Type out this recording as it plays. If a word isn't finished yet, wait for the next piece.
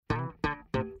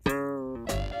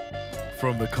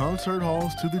From the concert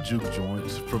halls to the juke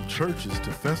joints, from churches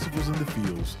to festivals in the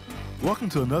fields, welcome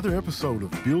to another episode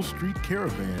of Beale Street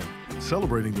Caravan,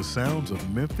 celebrating the sounds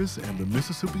of Memphis and the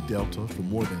Mississippi Delta for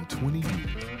more than 20 years.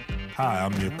 Hi,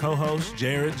 I'm your co-host,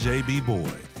 Jared J.B.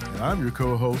 Boyd. And I'm your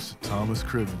co-host, Thomas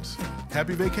Crivens.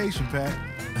 Happy vacation, Pat.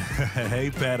 Hey,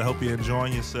 Pat, I hope you're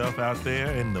enjoying yourself out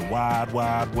there in the wide,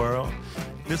 wide world.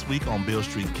 This week on Beale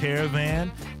Street Caravan,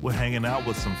 we're hanging out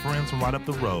with some friends from right up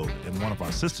the road in one of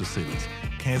our sister cities,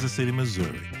 Kansas City,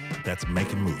 Missouri, that's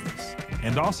making movies.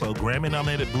 And also,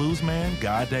 Grammy-nominated bluesman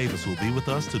Guy Davis will be with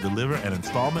us to deliver an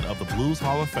installment of the Blues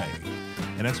Hall of Fame,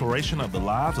 an exploration of the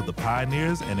lives of the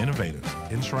pioneers and innovators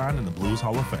enshrined in the Blues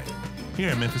Hall of Fame,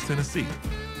 here in Memphis, Tennessee,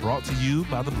 brought to you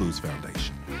by the Blues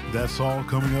Foundation. That's all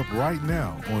coming up right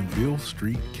now on Beale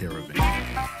Street Caravan.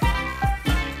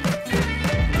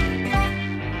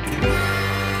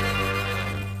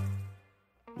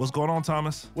 What's going on,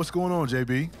 Thomas? What's going on,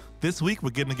 JB? This week,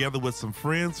 we're getting together with some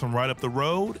friends from right up the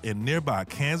road in nearby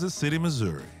Kansas City,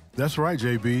 Missouri. That's right,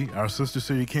 JB. Our sister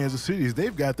city, Kansas City,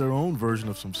 they've got their own version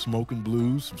of some smoking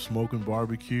blues, some smoking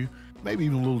barbecue, maybe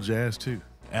even a little jazz, too.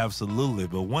 Absolutely.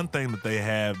 But one thing that they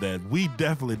have that we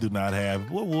definitely do not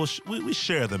have, we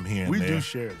share them here and there. We do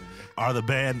share them. Are the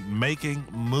band Making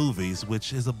Movies,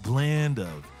 which is a blend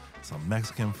of some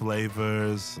Mexican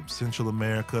flavors, some Central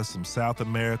America, some South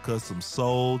America, some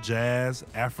soul, jazz,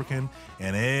 African,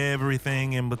 and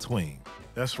everything in between.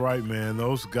 That's right, man.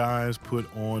 Those guys put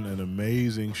on an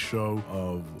amazing show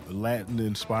of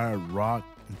Latin-inspired rock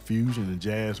and fusion and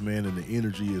jazz, man, and the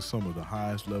energy is some of the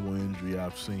highest level energy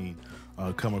I've seen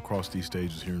come across these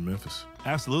stages here in Memphis.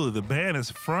 Absolutely. The band is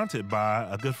fronted by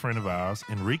a good friend of ours,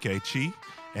 Enrique Chi,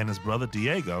 and his brother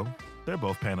Diego. They're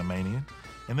both Panamanian.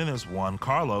 And then there's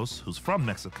Juan-Carlos, who's from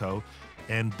Mexico,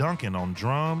 and Duncan on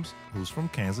drums, who's from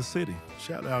Kansas City.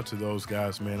 Shout out to those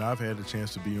guys, man. I've had the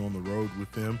chance to be on the road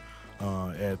with them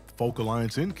at Folk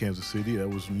Alliance in Kansas City. That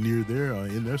was near there,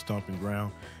 in their stomping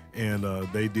ground. And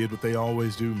they did what they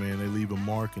always do, man. They leave a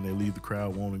mark and they leave the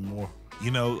crowd wanting more.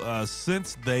 You know,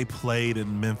 since they played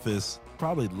in Memphis,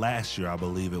 probably last year, I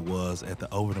believe it was, at the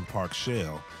Overton Park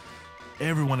Shell,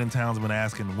 everyone in town's been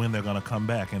asking when they're going to come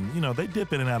back. And, you know, they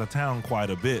dip in and out of town quite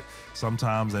a bit.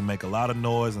 Sometimes they make a lot of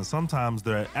noise, and sometimes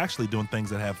they're actually doing things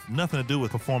that have nothing to do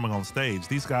with performing on stage.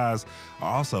 These guys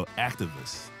are also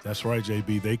activists. That's right,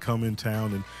 JB. They come in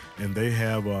town and they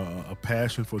have a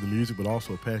passion for the music, but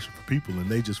also a passion for people, and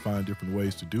they just find different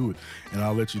ways to do it. And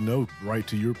I'll let you know, right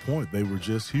to your point, they were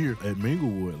just here at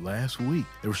Minglewood last week.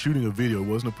 They were shooting a video. It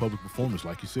wasn't a public performance,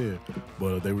 like you said,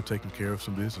 but they were taking care of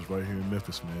some business right here in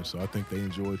Memphis, man. So I think they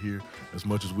enjoyed here as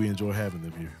much as we enjoy having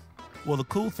them here. Well, the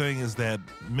cool thing is that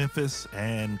Memphis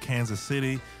and Kansas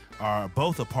City are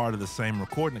both a part of the same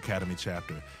Recording Academy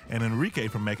chapter. And Enrique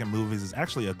from Making Movies is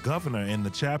actually a governor in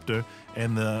the chapter.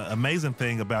 And the amazing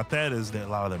thing about that is that a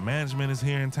lot of their management is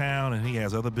here in town, and he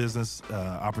has other business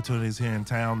opportunities here in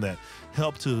town that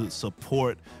help to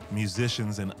support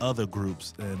musicians and other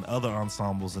groups and other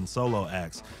ensembles and solo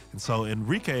acts. And so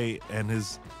Enrique and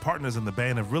his partners in the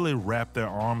band have really wrapped their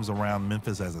arms around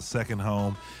Memphis as a second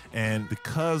home. And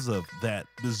because of that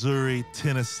Missouri,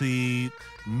 Tennessee,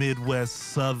 Midwest,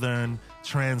 Southern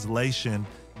translation,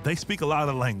 they speak a lot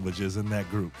of languages in that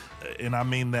group. And I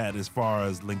mean that as far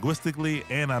as linguistically,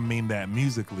 and I mean that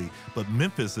musically. But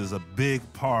Memphis is a big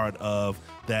part of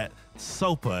that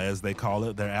SOPA, as they call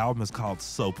it. Their album is called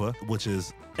SOPA, which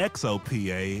is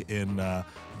XOPA in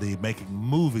the Making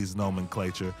Movies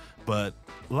nomenclature. But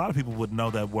a lot of people would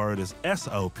know that word is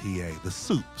SOPA, the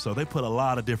soup. So they put a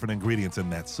lot of different ingredients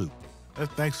in that soup.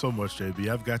 Thanks so much, JB.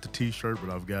 I've got the T-shirt,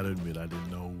 but I've got to admit I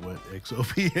didn't know what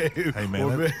XOPA is. Hey,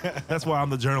 man, that's why I'm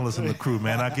the journalist in the crew,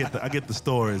 man. I get the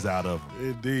stories out of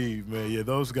them. Indeed, man. Yeah,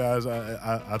 those guys,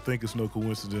 I think it's no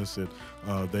coincidence that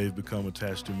they've become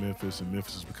attached to Memphis, and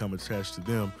Memphis has become attached to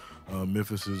them.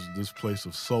 Memphis is this place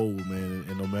of soul, man,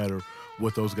 and no matter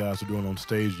what those guys are doing on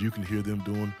stage, you can hear them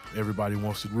doing Everybody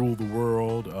Wants to Rule the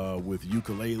World with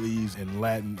ukuleles and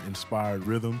Latin-inspired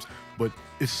rhythms, but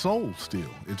it's soul still.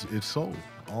 It's soul.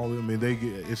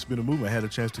 It's been a movement. I had a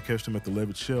chance to catch them at the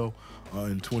Levitt Shell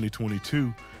in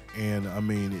 2022, and I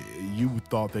mean, you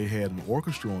thought they had an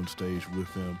orchestra on stage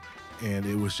with them, and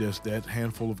it was just that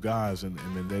handful of guys, and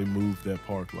they moved that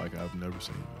park like I've never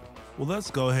seen. Well,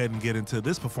 let's go ahead and get into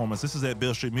this performance. This is at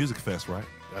Beale Street Music Fest, right?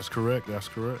 That's correct. That's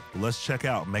correct. Well, let's check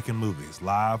out Making Movies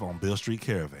live on Beale Street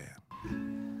Caravan.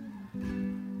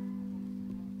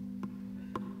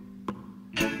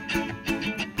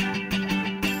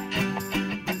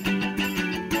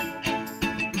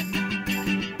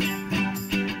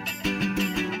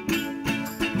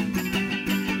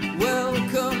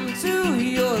 Welcome to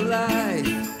your life.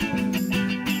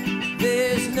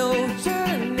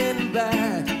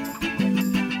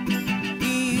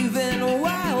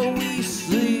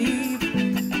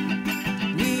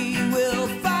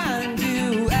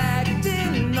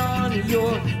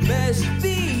 best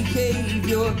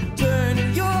behavior. Turn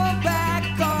your back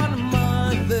on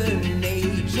Mother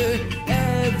Nature.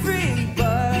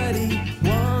 Everybody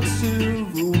wants to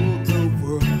rule the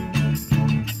world.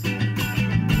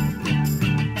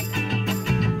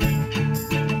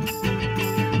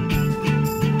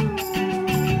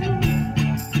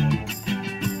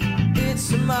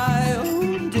 It's my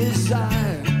own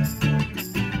desire.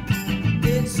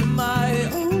 It's my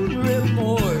own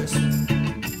remorse.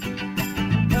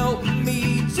 Help me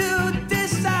to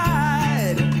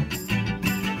decide.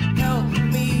 Help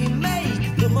me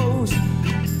make the most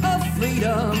of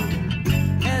freedom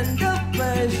and of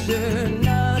pleasure.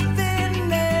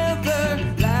 Nothing ever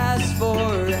lasts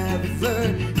forever.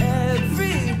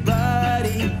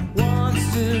 Everybody wants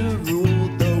to rule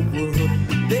the world.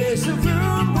 There's a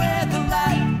room where the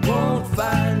light won't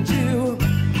find you.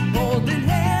 Holding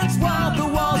hands while the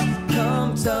walls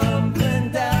come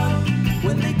tumbling down.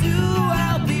 When they do,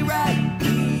 I'll be right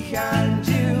behind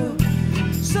you.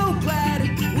 So glad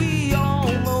we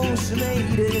almost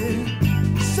made it.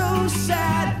 So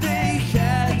sad they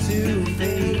had to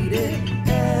fade it.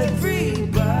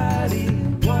 Everybody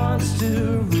wants to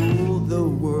rule the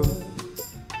world.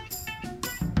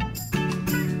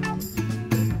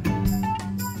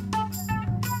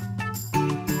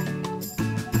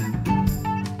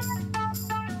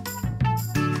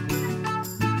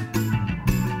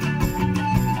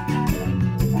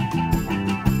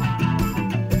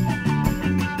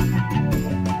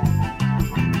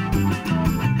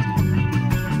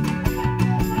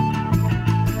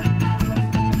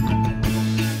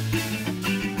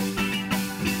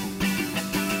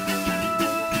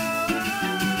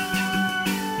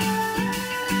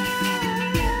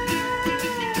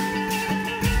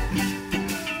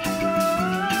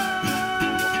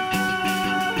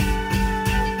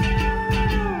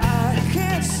 I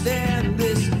can't stand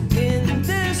this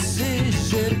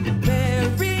indecision,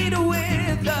 married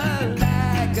with a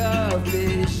lack of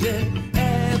vision.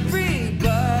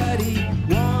 Everybody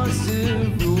wants to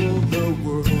rule the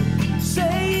world.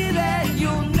 Say that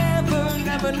you'll never,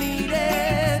 never need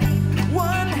it.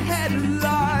 One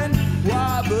headline,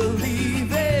 why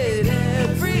believe it?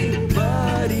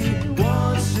 Everybody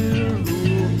wants to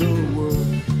rule the world.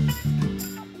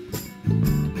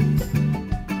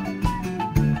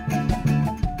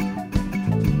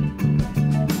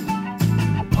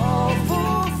 All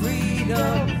for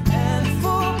freedom and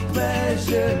for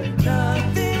pleasure.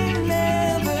 Nothing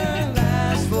ever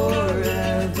lasts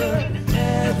forever.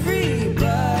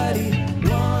 Everybody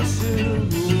wants to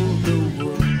rule the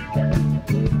world.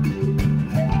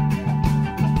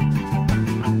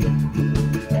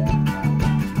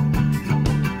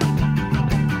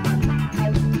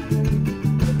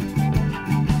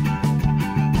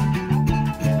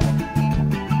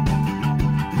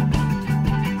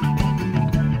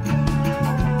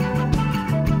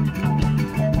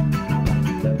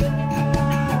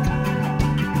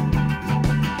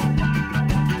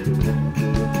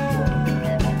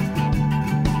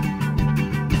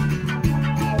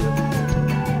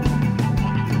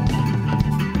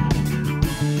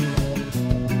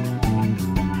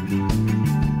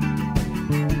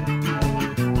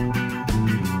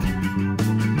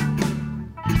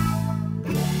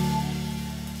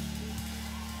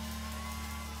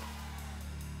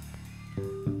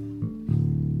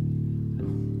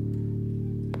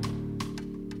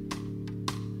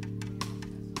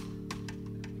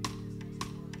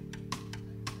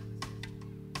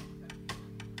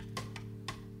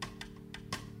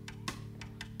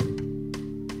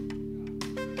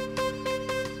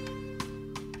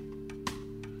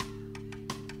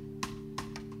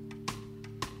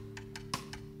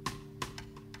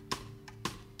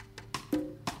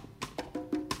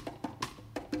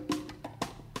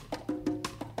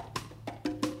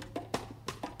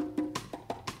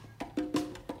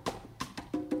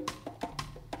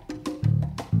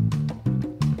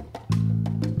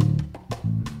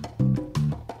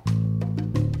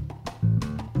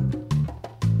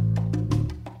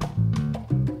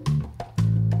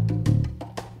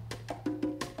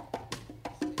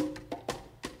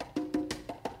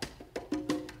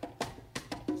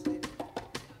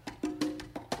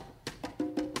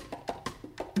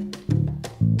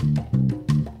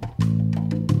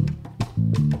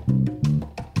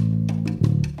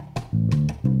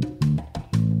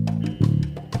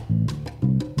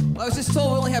 I was just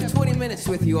told we only have 20 minutes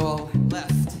with you all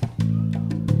left.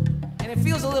 And it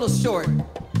feels a little short.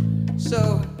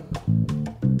 So,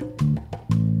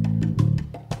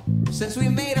 since we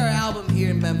made our album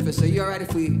here in Memphis, are you alright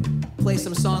if we play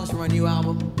some songs from our new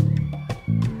album?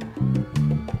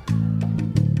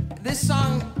 This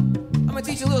song, I'm gonna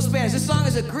gonna teach you a little Spanish. This song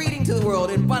is a greeting to the world.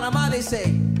 In Panama, they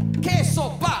say, "Que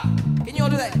sopa?" Can you all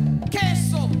do that? "Que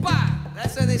sopa?"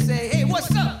 That's how they say, "Hey, what's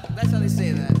up?" That's how they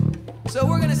say that. So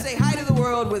we're gonna say hi to the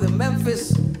world with a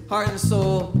Memphis heart and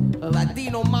soul, a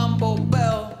Latino mambo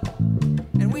bell.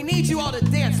 And we need you all to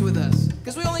dance with us,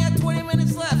 because we only have 20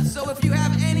 minutes left. So if you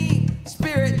have any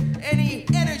spirit, any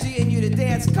energy in you to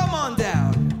dance, come on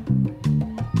down.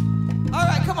 All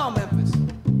right, come on, Memphis.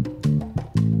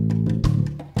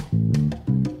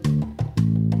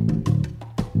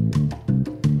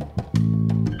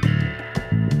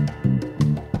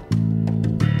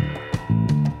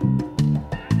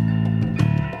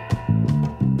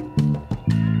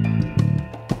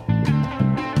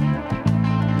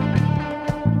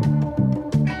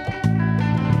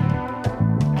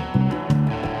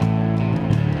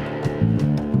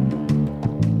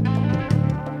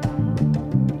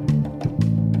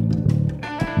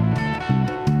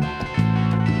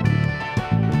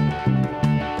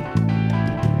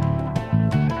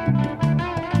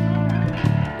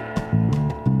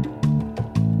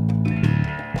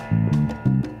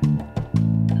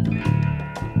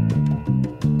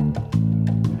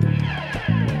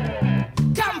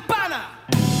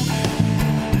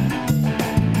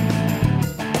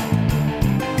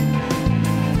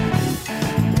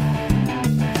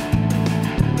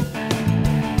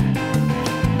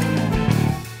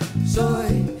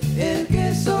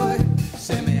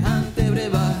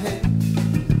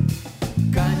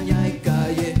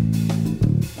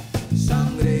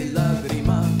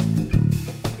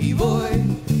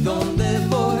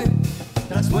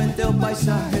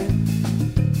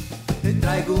 Te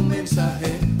traigo un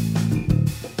mensaje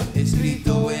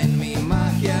escrito en mi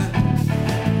magia,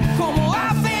 como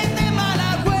ave de mal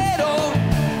agüero,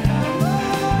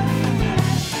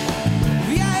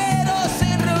 viajeros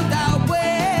en ruta a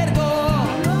puerto.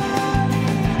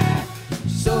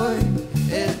 Soy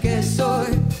el que soy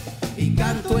y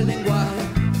canto el lenguaje,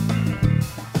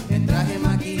 en traje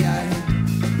maquillaje,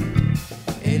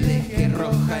 el eje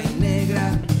roja y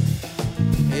negra.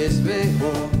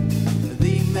 Espejo,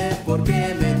 dime por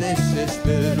qué me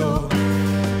desespero.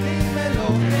 Dime lo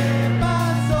que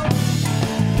pasó.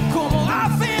 Como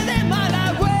ave de mal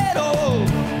agüero,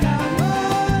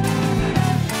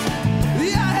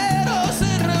 viajeros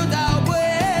en ruta a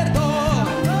puerto.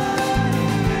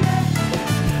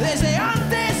 Desde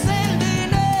antes del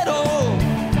dinero,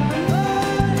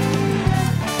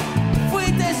 fui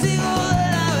testigo de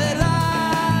la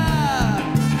verdad.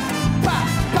 Pa,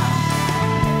 pa.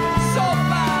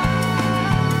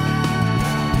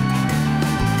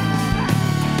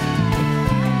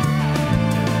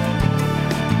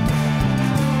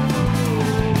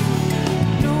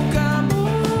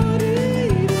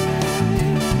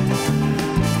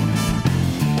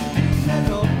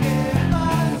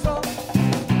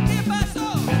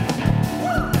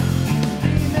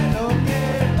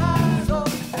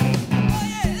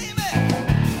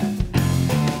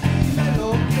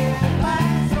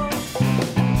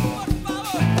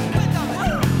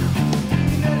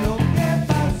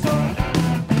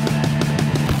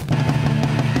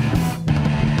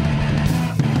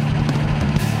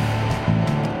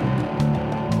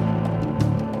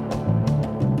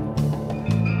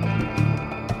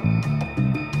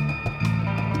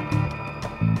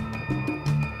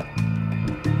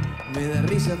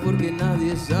 Porque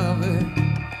nadie sabe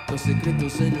los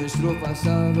secretos de nuestro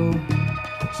pasado.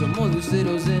 Somos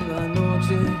luceros en la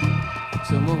noche,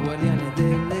 somos guardianes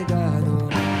del legado.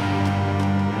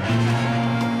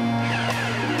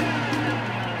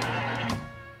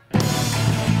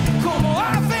 Como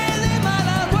ave de mal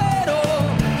agüero,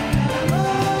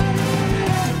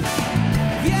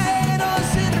 viajeros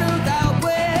en ruta a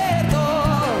puerto.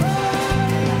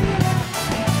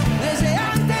 Desde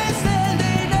antes del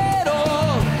dinero,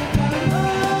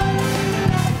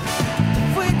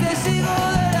 fui testigo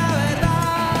de la verdad.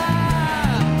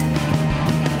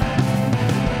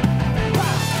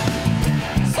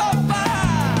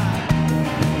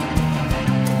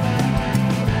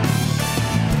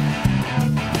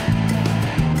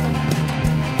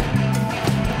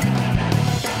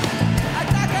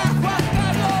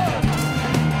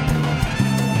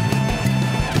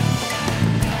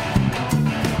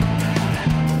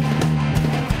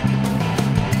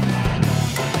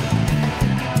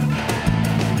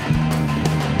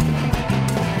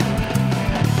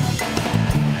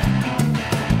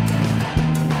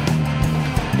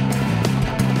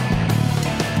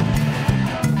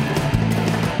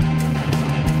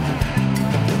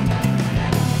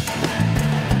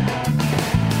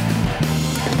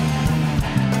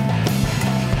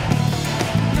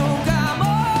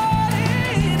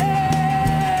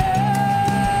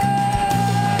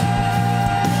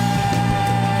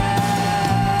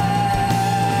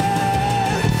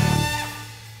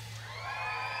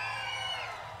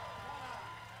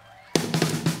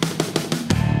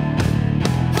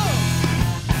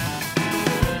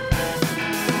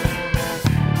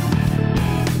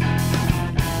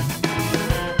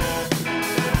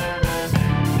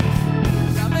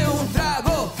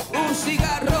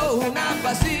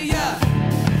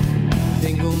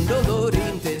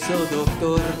 eso,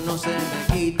 doctor, no se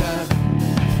me quita.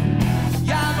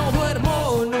 Ya no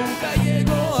duermo, nunca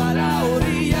llego a la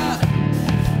orilla.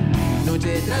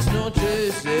 Noche tras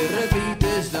noche se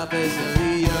repite esta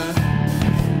pesadilla.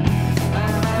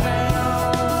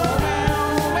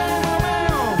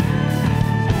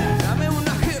 Dame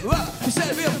una jeva que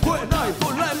sea bien buena y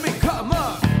ponla en mi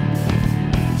cama.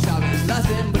 Sabes, las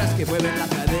hembras que mueven la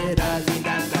cadera,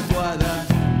 linda tatuada.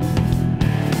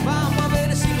 Vamos a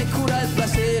ver si me cura el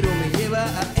placer o me lleva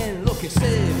a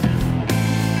enloquecer.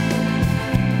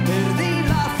 Perdí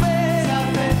la fe,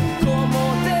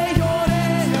 como te lloré,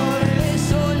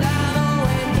 desolado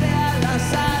entré a la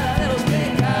sala de los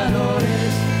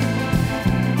pecadores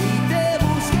y te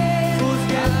busqué,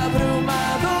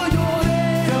 abrumado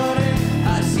lloré,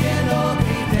 al cielo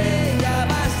grité, ya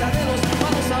basta de los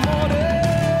malos amores.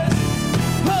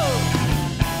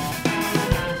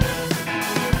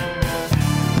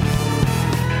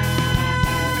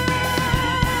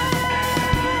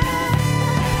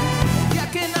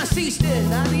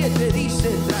 Nadie te dice,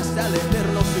 entraste al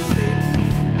eterno sufrir.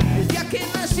 El día que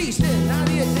naciste,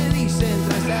 nadie te dice,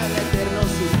 entraste al eterno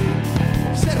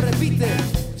sufrir. Se repite,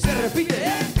 se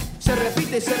repite, se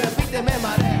repite, se repite, me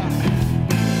marea.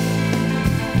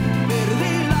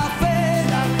 Perdí la fe,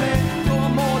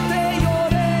 como te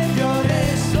lloré,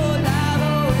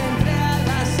 desolado, entré a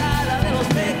la sala de los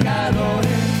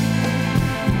pecadores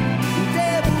y te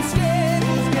busqué,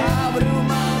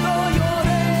 abrumado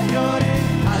lloré,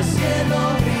 al cielo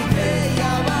grité,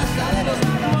 ya basta de los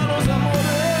malos amores.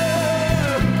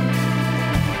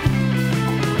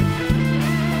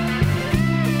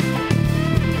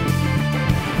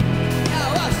 Ya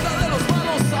basta de los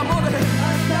malos amores.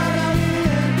 Hasta la vida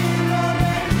en ti lo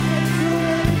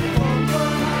resuelve con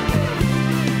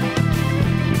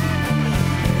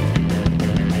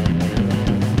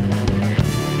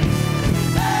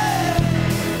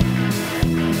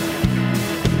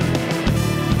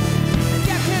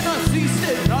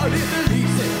nadie te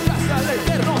dice, tras al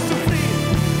eterno sufrir.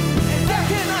 El día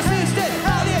que naciste,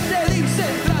 nadie te dice,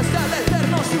 tras al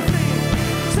eterno sufrir.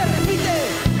 Se repite,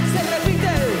 se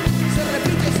repite, se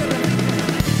repite, se repite.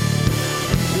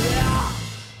 Yeah.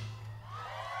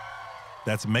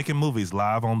 That's Making Movies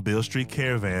live on Beale Street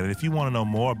Caravan. And if you want to know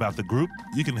more about the group,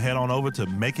 you can head on over to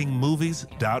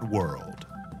makingmovies.world.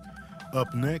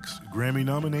 Up next,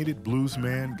 Grammy-nominated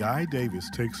bluesman Guy Davis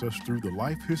takes us through the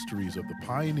life histories of the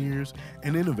pioneers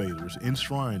and innovators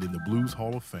enshrined in the Blues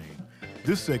Hall of Fame.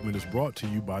 This segment is brought to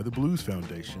you by the Blues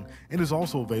Foundation and is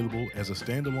also available as a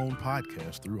standalone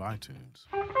podcast through iTunes.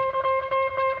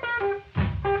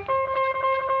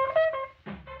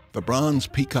 The Bronze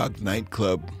Peacock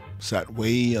nightclub sat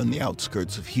way on the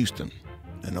outskirts of Houston.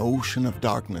 An ocean of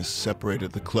darkness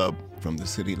separated the club from the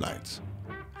city lights.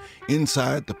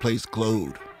 Inside, the place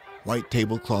glowed. White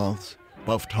tablecloths,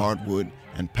 buffed hardwood,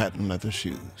 and patent leather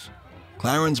shoes.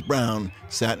 Clarence Brown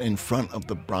sat in front of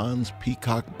the Bronze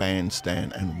Peacock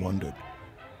bandstand and wondered,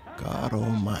 God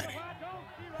Almighty,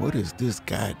 what is this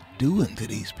guy doing to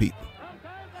these people?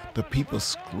 The people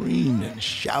screamed and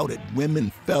shouted.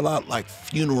 Women fell out like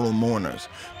funeral mourners.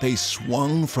 They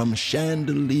swung from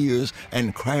chandeliers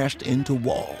and crashed into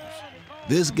walls.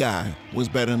 This guy was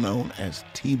better known as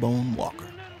T-Bone Walker.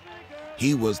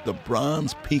 He was the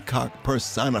Bronze Peacock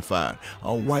personified,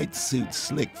 a white suit,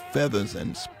 slick feathers,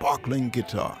 and sparkling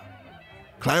guitar.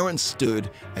 Clarence stood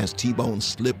as T-Bone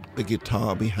slipped the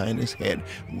guitar behind his head,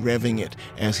 revving it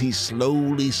as he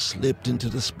slowly slipped into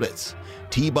the splits.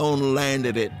 T-Bone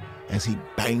landed it as he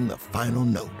banged the final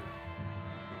note.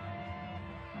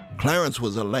 Clarence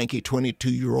was a lanky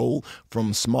 22-year-old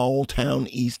from small-town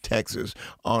East Texas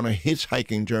on a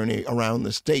hitchhiking journey around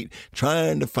the state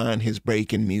trying to find his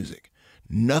break in music.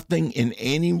 Nothing in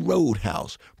any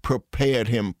roadhouse prepared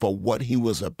him for what he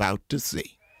was about to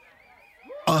see.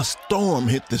 A storm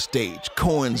hit the stage.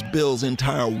 Coins, bills,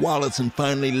 entire wallets, and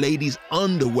finally ladies'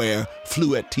 underwear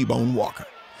flew at T-Bone Walker.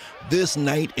 This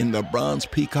night in the Bronze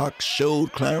Peacock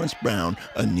showed Clarence Brown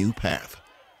a new path.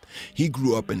 He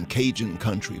grew up in Cajun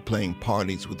country playing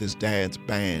parties with his dad's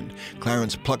band.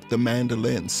 Clarence plucked the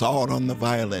mandolin, sawed on the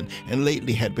violin, and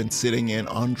lately had been sitting in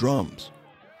on drums.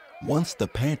 Once the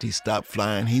panties stopped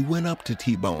flying, he went up to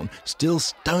T-Bone, still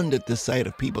stunned at the sight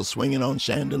of people swinging on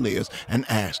chandeliers, and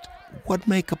asked, what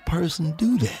make a person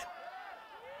do that?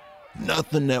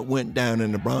 Nothing that went down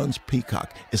in the Bronze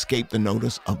Peacock escaped the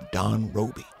notice of Don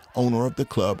Roby, owner of the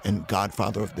club and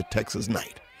godfather of the Texas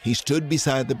Night. He stood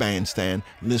beside the bandstand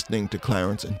listening to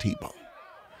Clarence and T-Bone.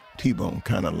 T-Bone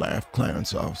kind of laughed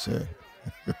Clarence off, said,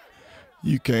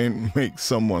 you can't make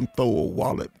someone throw a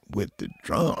wallet with the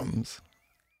drums.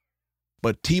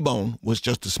 But T-Bone was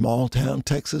just a small-town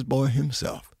Texas boy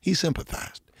himself. He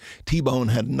sympathized. T-Bone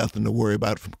had nothing to worry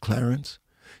about from Clarence.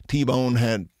 T-Bone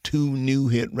had 2 new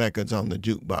hit records on the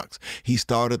jukebox. He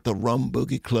started the Rum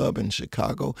Boogie Club in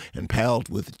Chicago and palled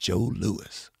with Joe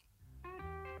Louis.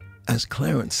 As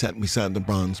Clarence sat beside the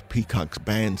Bronze Peacock's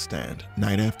bandstand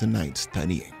night after night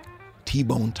studying,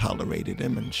 T-Bone tolerated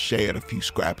him and shared a few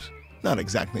scraps, not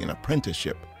exactly an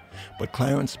apprenticeship, but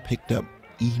Clarence picked up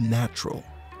E natural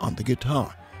on the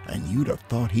guitar, and you'd have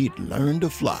thought he'd learned to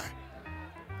fly.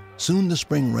 Soon the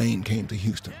spring rain came to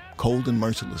Houston, cold and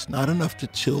merciless, not enough to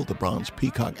chill the Bronze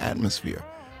Peacock atmosphere,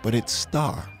 but its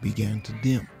star began to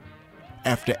dim.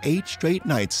 After 8 straight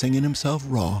nights singing himself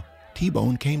raw,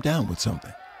 T-Bone came down with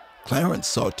something. Clarence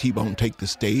saw T-Bone take the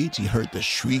stage. He heard the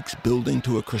shrieks building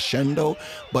to a crescendo,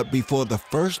 but before the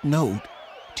first note,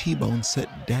 T-Bone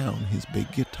set down his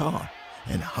big guitar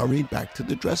and hurried back to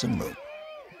the dressing room.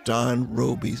 Don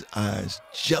Roby's eyes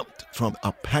jumped from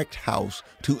a packed house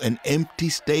to an empty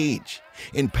stage.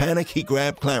 In panic, he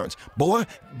grabbed Clarence. "Boy,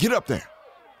 get up there."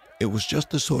 It was just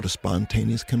the sort of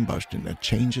spontaneous combustion that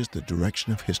changes the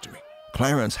direction of history.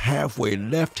 Clarence halfway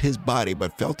left his body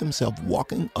but felt himself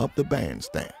walking up the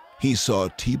bandstand. He saw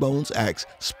T-Bone's axe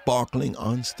sparkling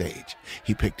on stage.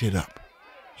 He picked it up.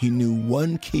 He knew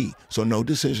one key, so no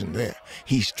decision there.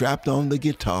 He strapped on the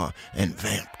guitar and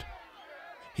vamped.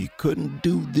 He couldn't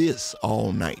do this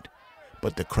all night,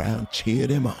 but the crowd cheered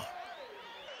him on.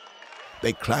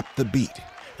 They clapped the beat,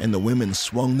 and the women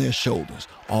swung their shoulders,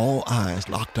 all eyes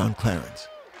locked on Clarence.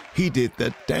 He did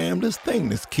the damnedest thing,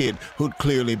 this kid, who'd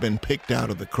clearly been picked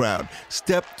out of the crowd,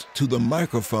 stepped to the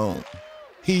microphone.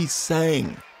 He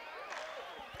sang.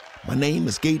 "My name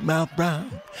is Gatemouth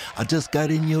Brown. I just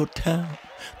got in your town."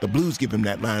 The blues give him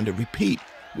that line to repeat,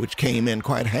 which came in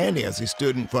quite handy as he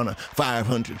stood in front of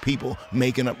 500 people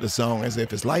making up the song as if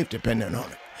his life depended on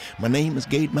it. "My name is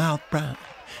Gatemouth Brown,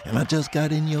 and I just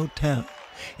got in your town.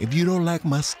 If you don't like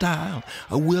my style,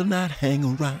 I will not hang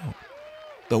around."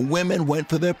 The women went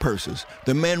for their purses,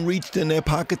 the men reached in their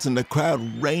pockets, and the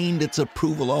crowd rained its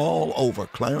approval all over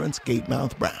Clarence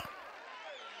Gatemouth Brown.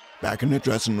 Back in the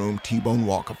dressing room, T-Bone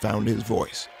Walker found his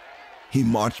voice. He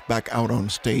marched back out on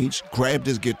stage, grabbed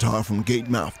his guitar from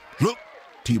Gatemouth. "Look,"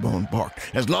 T-Bone barked,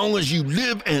 "as long as you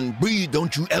live and breathe,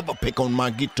 don't you ever pick on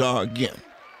my guitar again."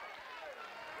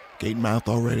 Gatemouth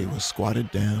already was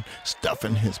squatted down,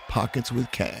 stuffing his pockets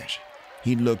with cash.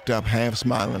 He looked up, half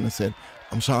smiling, and said,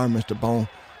 "I'm sorry, Mr. Bone.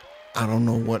 I don't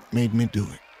know what made me do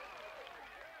it."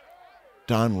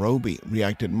 Don Roby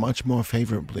reacted much more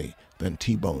favorably than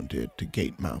T-Bone did to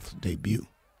Gatemouth's debut.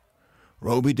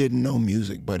 Roby didn't know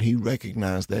music, but he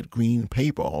recognized that green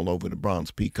paper all over the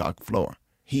Bronze Peacock floor.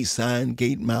 He signed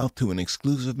Gatemouth to an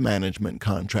exclusive management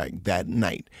contract that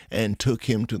night and took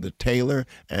him to the tailor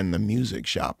and the music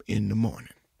shop in the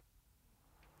morning.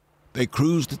 They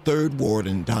cruised the 3rd Ward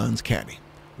in Don's caddy.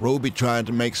 Roby tried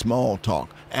to make small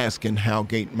talk, asking how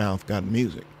Gatemouth got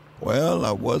music. "Well,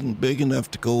 I wasn't big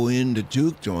enough to go in the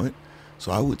juke joint,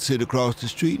 so I would sit across the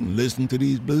street and listen to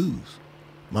these blues.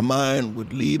 My mind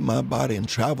would leave my body and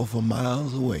travel for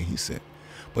miles away," he said.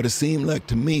 "But it seemed like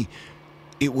to me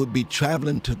it would be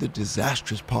traveling to the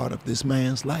disastrous part of this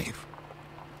man's life.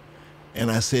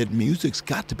 And I said, music's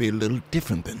got to be a little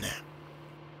different than that."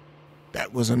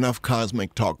 That was enough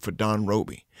cosmic talk for Don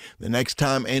Roby. The next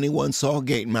time anyone saw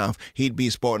Gatemouth, he'd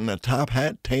be sporting a top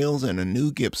hat, tails, and a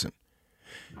new Gibson.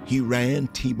 He ran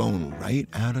T-Bone right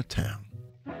out of town.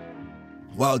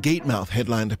 While Gatemouth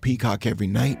headlined the Peacock every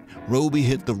night, Roby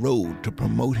hit the road to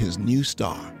promote his new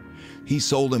star. He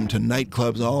sold him to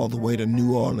nightclubs all the way to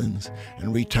New Orleans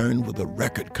and returned with a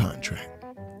record contract.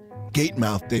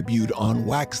 Gatemouth debuted on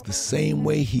wax the same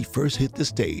way he first hit the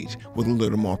stage, with a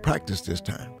little more practice this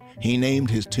time. He named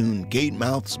his tune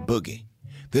Gatemouth's Boogie.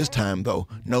 This time, though,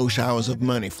 no showers of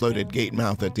money flooded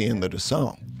Gatemouth at the end of the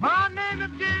song. "My name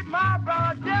is Gatemouth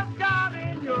Brown, just got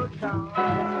in your town.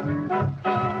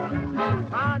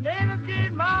 My name is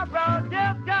Gatemouth Brown,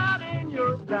 just got in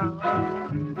your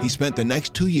town." He spent the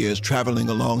next 2 years traveling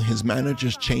along his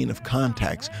manager's chain of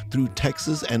contacts through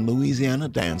Texas and Louisiana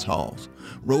dance halls.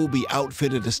 Roby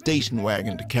outfitted a station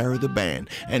wagon to carry the band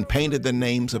and painted the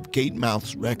names of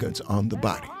Gatemouth's records on the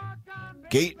body.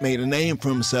 Gate made a name for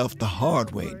himself the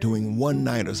hard way, doing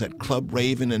one-nighters at Club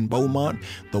Raven in Beaumont,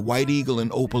 the White Eagle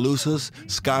in Opelousas,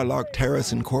 Skylark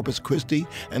Terrace in Corpus Christi,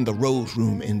 and the Rose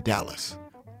Room in Dallas.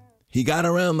 He got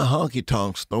around the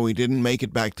honky-tonks, though he didn't make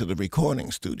it back to the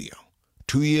recording studio.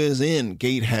 2 years in,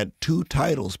 Gate had 2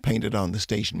 titles painted on the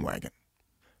station wagon.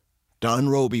 Don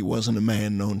Roby wasn't a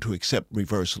man known to accept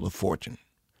reversal of fortune.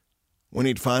 When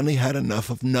he'd finally had enough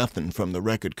of nothing from the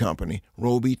record company,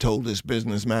 Roby told his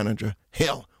business manager,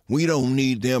 "Hell, we don't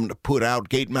need them to put out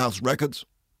Gatemouth's records."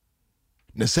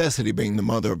 Necessity being the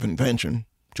mother of invention,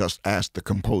 just ask the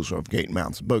composer of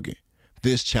Gatemouth's Boogie,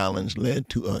 this challenge led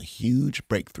to a huge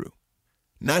breakthrough.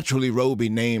 Naturally, Roby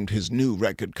named his new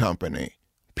record company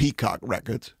Peacock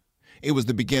Records. It was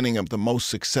the beginning of the most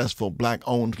successful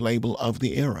black-owned label of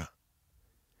the era.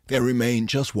 There remained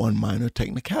just one minor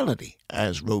technicality,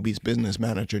 as Roby's business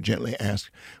manager gently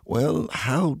asked, "Well,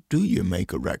 how do you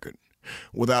make a record?"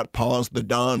 Without pause, the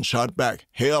Don shot back,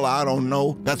 "Hell, I don't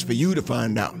know. That's for you to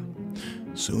find out."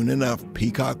 Soon enough,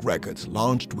 Peacock Records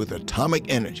launched with atomic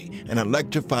energy, an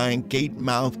electrifying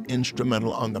gate-mouth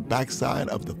instrumental on the backside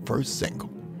of the first single.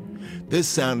 This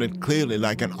sounded clearly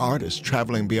like an artist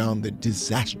traveling beyond the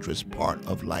disastrous part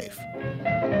of life.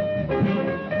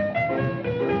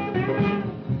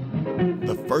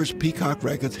 The first Peacock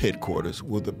Records headquarters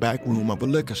were the back room of a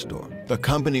liquor store. The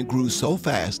company grew so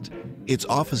fast, its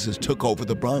offices took over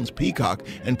the Bronze Peacock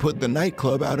and put the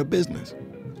nightclub out of business.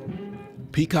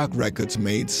 Peacock Records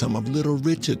made some of Little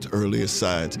Richard's earliest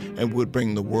sides and would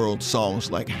bring the world songs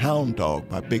like Hound Dog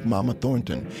by Big Mama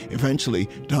Thornton. Eventually,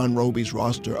 Don Roby's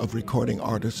roster of recording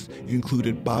artists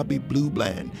included Bobby Blue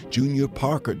Bland, Junior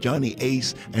Parker, Johnny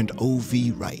Ace, and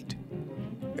O.V. Wright.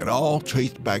 It all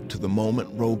traced back to the moment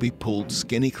Roby pulled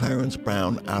Skinny Clarence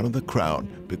Brown out of the crowd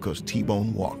because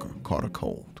T-Bone Walker caught a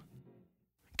cold.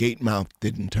 Gatemouth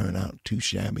didn't turn out too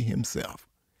shabby himself.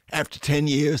 After 10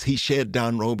 years, he shed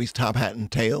Don Roby's top hat and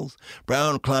tails.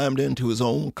 Brown climbed into his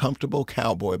own comfortable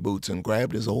cowboy boots and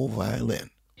grabbed his old violin.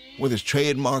 With his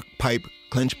trademark pipe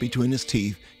clenched between his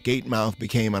teeth, Gatemouth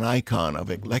became an icon of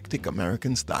eclectic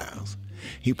American styles.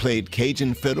 He played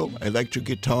Cajun fiddle, electric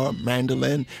guitar,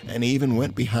 mandolin, and even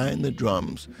went behind the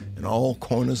drums in all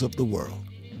corners of the world.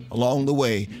 Along the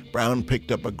way, Brown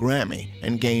picked up a Grammy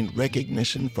and gained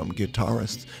recognition from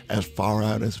guitarists as far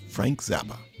out as Frank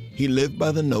Zappa. He lived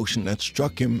by the notion that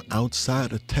struck him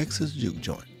outside a Texas juke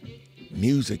joint.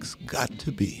 Music's got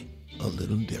to be a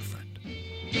little different.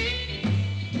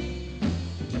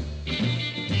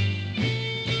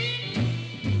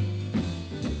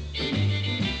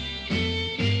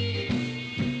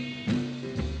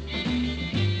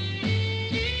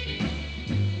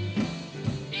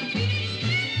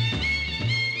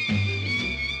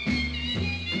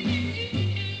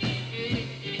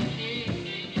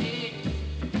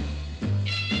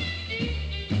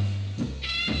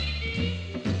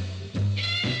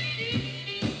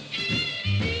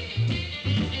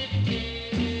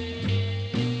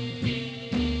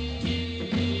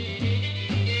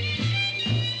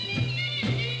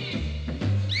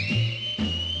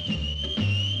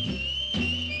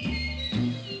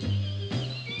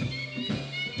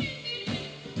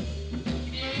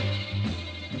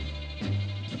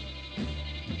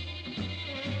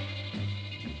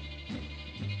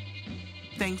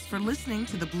 Thanks for listening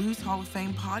to the Blues Hall of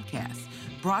Fame podcast,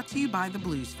 brought to you by the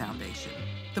Blues Foundation.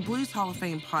 The Blues Hall of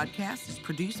Fame podcast is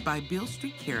produced by Beale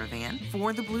Street Caravan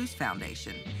for the Blues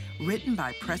Foundation, written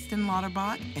by Preston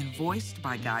Lauterbach and voiced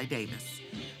by Guy Davis.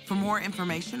 For more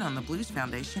information on the Blues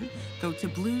Foundation, go to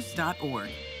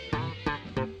blues.org.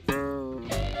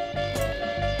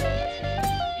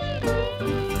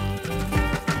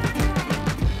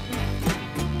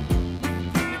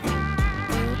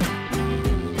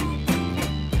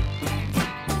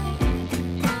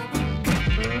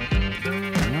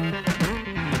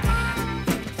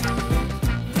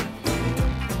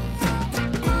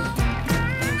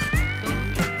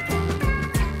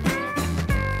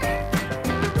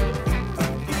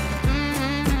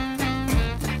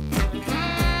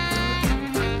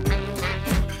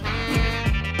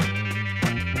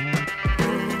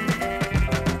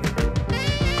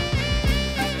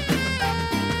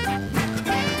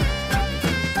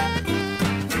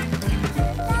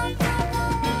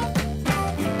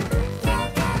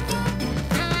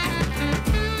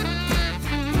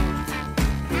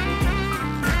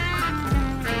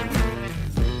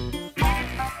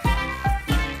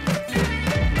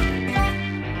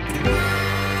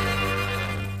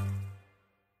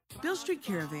 Beale Street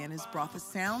Caravan has brought the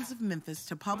sounds of Memphis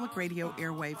to public radio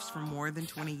airwaves for more than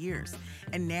 20 years.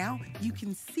 And now you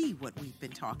can see what we've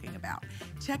been talking about.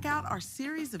 Check out our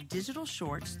series of digital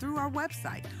shorts through our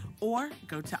website or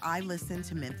go to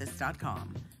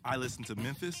ilistentomemphis.com. I Listen to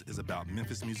Memphis is about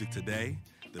Memphis music today,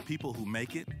 the people who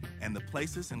make it, and the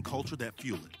places and culture that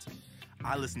fuel it.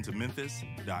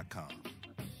 ilistentomemphis.com.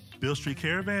 Beale Street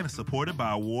Caravan is supported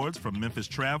by awards from Memphis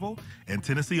Travel and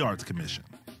Tennessee Arts Commission.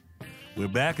 We're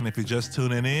back, and if you're just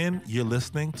tuning in, you're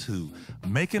listening to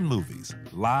Making Movies,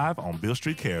 live on Beale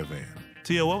Street Caravan.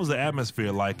 Tio, what was the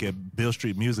atmosphere like at Beale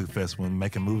Street Music Fest when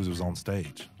Making Movies was on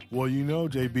stage? Well, you know,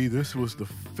 JB, this was the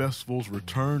festival's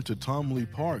return to Tom Lee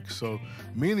Park. So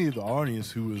many of the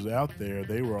audience who was out there,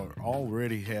 they were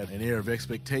already had an air of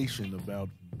expectation about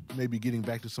maybe getting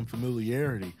back to some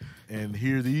familiarity. And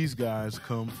here these guys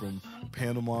come from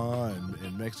Panama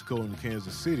and Mexico and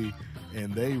Kansas City,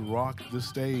 and they rocked the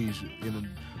stage in a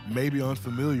maybe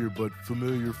unfamiliar, but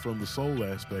familiar from the soul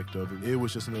aspect of it. It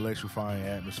was just an electrifying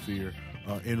atmosphere.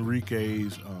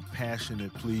 Enrique's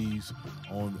passionate pleas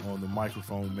on the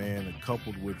microphone, man, and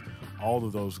coupled with all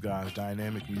of those guys'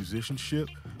 dynamic musicianship.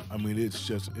 I mean, it's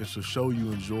a show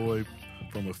you enjoy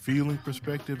from a feeling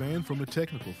perspective and from a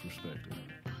technical perspective.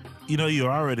 You know, you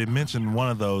already mentioned one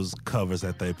of those covers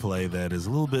that they play that is a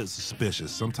little bit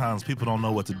suspicious. Sometimes people don't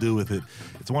know what to do with it.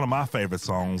 It's one of my favorite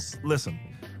songs. Listen,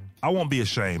 I won't be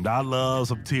ashamed. I love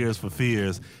some Tears for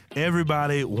Fears.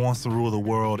 Everybody wants to rule the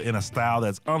world in a style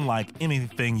that's unlike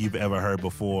anything you've ever heard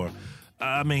before.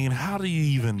 I mean, how do you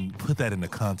even put that into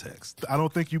context? I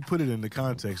don't think you put it into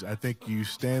context. I think you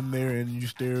stand there and you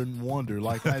stare and wonder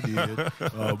like I did.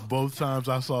 Both times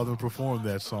I saw them perform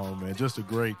that song, man. Just a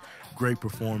great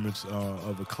performance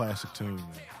of a classic tune, man.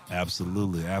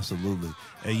 Absolutely, absolutely.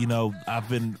 And, you know, I've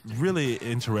been really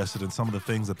interested in some of the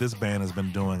things that this band has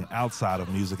been doing outside of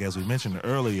music. As we mentioned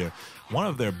earlier, one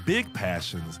of their big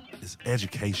passions is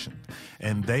education.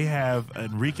 And they have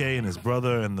Enrique and his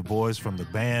brother and the boys from the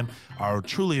band are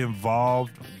truly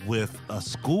involved with a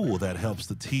school that helps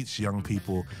to teach young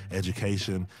people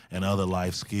education and other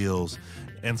life skills.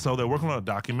 And so they're working on a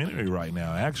documentary right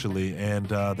now, actually, and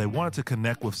they wanted to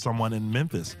connect with someone in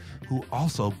Memphis who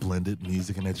also blended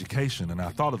music and education, and I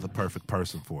thought of the perfect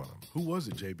person for them. Who was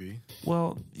it, JB?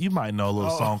 Well, you might know a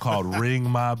little song called Ring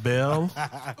My Bell.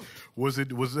 Was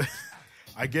it?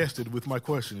 I guessed it with my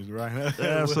questions, right?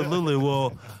 Absolutely.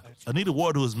 Well, Anita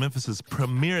Ward, who is Memphis's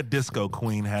premier disco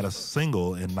queen, had a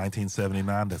single in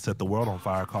 1979 that set the world on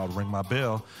fire called Ring My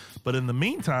Bell, but in the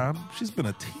meantime, she's been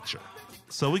a teacher.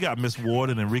 So we got Miss Ward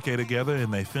and Enrique together,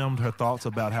 and they filmed her thoughts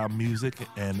about how music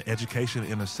and education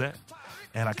intersect.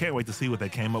 And I can't wait to see what they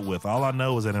came up with. All I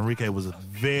know is that Enrique was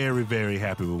very, very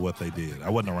happy with what they did. I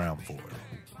wasn't around for it.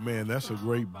 Man, that's a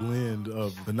great blend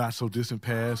of the not-so-distant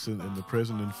past and the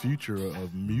present and future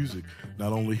of music,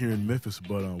 not only here in Memphis,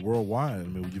 but worldwide. I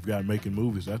mean, you've got Making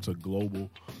Movies. That's a global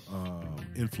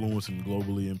influence and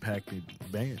globally impacted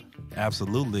band.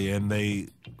 Absolutely, and they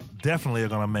definitely are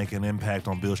going to make an impact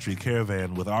on Beale Street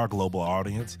Caravan with our global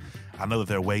audience. I know that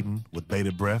they're waiting with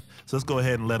bated breath, so let's go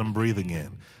ahead and let them breathe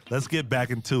again. Let's get back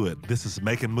into it. This is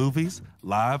Making Movies,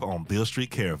 live on Beale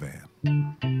Street Caravan.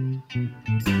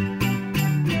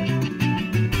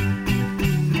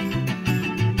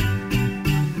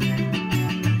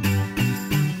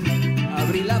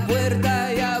 Abrí la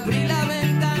puerta y abrí la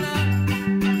ventana,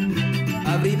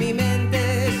 abrí mi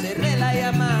mente, cerré la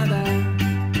llamada,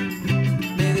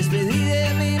 me despedí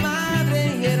de mi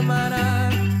madre y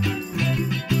hermana,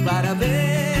 para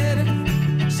ver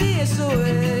si eso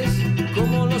es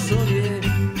como lo soñé.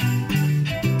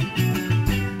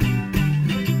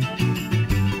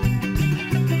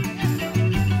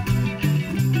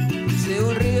 Crucé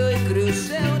un río y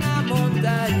crucé una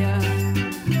montaña,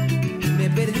 me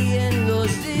perdí en los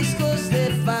discos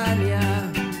de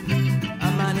Fania,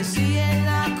 amanecí en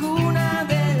la cuna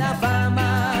de la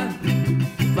fama,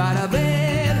 para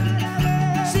ver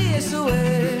si eso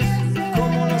es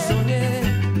como lo soñé.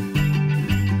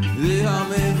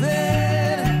 Déjame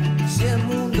ver si el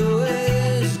mundo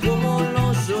es como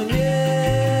lo soñé.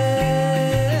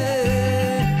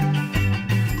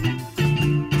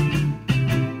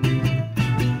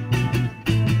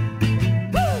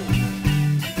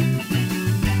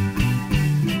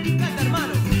 Canta,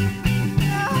 hermano.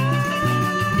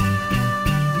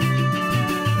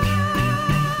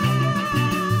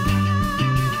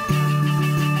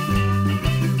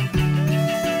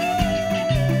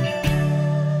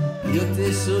 Yo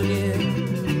te soñé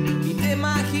y te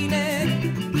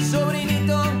imaginé,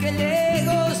 sobrinito, que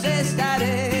lejos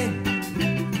estaré.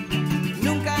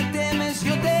 Nunca temes,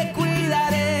 yo te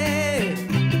cuidaré.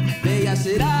 Bella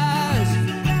serás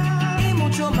y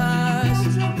mucho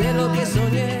más de lo que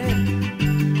soñé.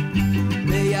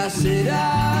 Bella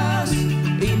serás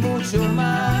y mucho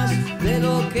más de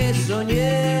lo que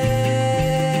soñé.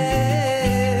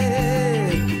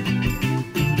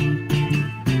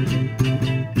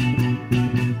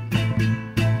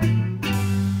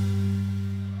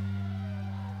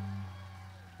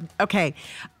 Okay,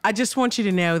 I just want you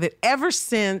to know that ever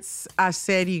since I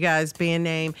said you guys' band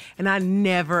name, and I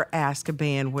never ask a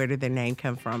band where did their name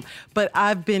come from, but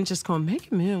I've been just going,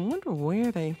 Making Movies, wonder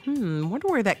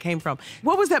where that came from.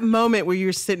 What was that moment where you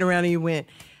were sitting around and you went,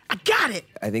 I got it?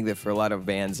 I think that for a lot of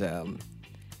bands,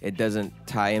 it doesn't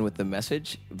tie in with the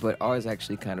message, but ours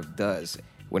actually kind of does.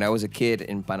 When I was a kid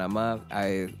in Panama,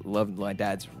 I loved my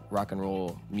dad's rock and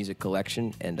roll music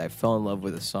collection, and I fell in love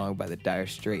with a song by the Dire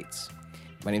Straits.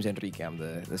 My name's Enrique. I'm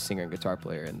the singer and guitar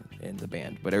player in the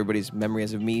band. But everybody's memory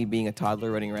as of me being a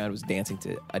toddler running around was dancing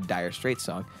to a Dire Straits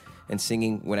song and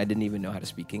singing when I didn't even know how to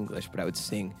speak English, but I would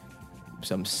sing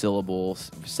some syllable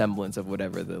semblance of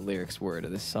whatever the lyrics were to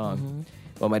this song. Mm-hmm.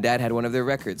 Well, my dad had one of their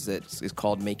records that is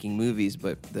called Making Movies,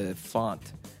 but the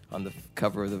font on the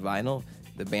cover of the vinyl,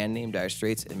 the band name Dire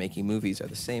Straits and Making Movies are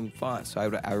the same font.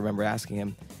 So I remember asking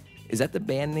him, is that the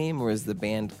band name or is the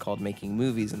band called Making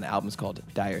Movies and the album's called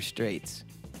Dire Straits?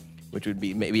 Which would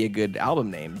be maybe a good album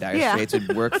name. Dire Straits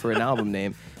would work for an album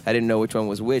name. I didn't know which one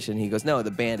was which, and he goes, no,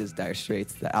 the band is Dire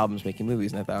Straits, the album's Making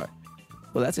Movies. And I thought,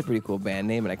 well, that's a pretty cool band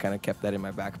name, and I kind of kept that in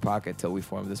my back pocket till we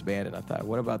formed this band, and I thought,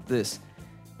 what about this?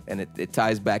 And it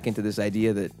ties back into this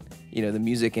idea that, you know, the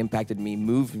music impacted me,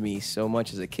 moved me so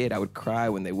much as a kid. I would cry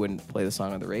when they wouldn't play the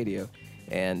song on the radio,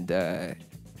 and I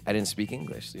didn't speak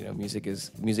English. You know, music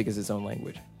is its own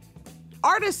language.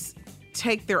 Artists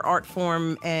take their art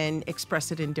form and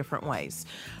express it in different ways.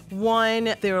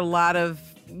 One, there are a lot of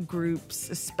groups,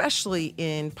 especially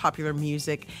in popular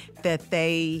music, that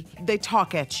they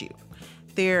talk at you.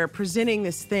 They're presenting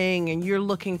this thing and you're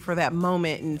looking for that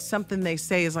moment and something they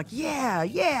say is like,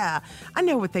 yeah, I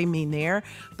know what they mean there.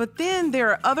 But then there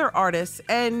are other artists,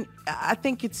 and I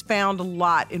think it's found a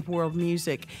lot in world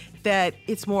music, that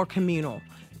it's more communal,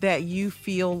 that you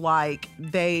feel like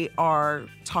they are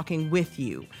talking with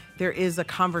you. There is a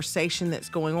conversation that's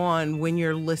going on when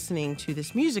you're listening to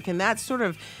this music. And that's sort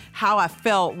of how I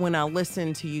felt when I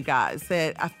listened to you guys,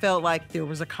 that I felt like there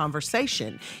was a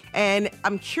conversation. And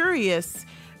I'm curious,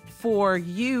 for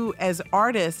you as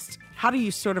artists, how do you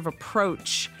sort of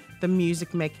approach the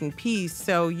music making piece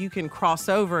so you can cross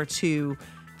over to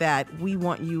that we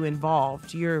want you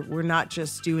involved? We're not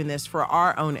just doing this for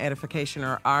our own edification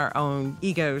or our own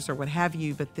egos or what have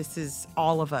you, but this is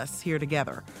all of us here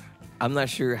together. I'm not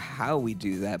sure how we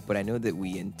do that, but I know that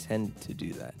we intend to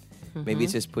do that. Mm-hmm. Maybe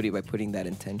it's just by putting that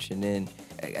intention in.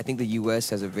 I think the U.S.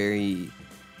 has a very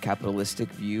capitalistic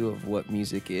view of what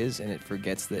music is, and it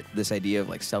forgets that this idea of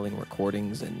like selling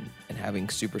recordings and having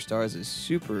superstars is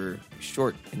super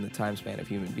short in the time span of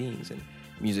human beings, and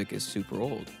music is super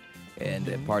old and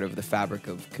a part of the fabric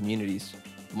of communities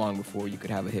long before you could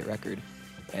have a hit record.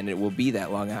 And it will be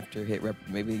that long after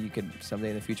maybe you could someday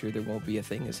in the future there won't be a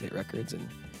thing as hit records, and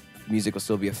music will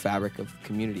still be a fabric of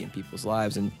community in people's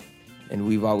lives. And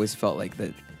we've always felt like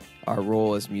that our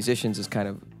role as musicians is kind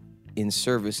of in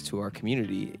service to our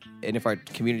community. And if our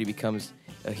community becomes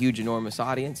a huge, enormous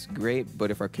audience, great.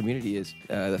 But if our community is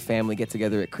the family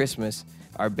get-together at Christmas,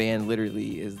 our band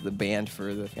literally is the band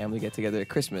for the family get-together at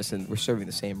Christmas, and we're serving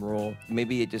the same role.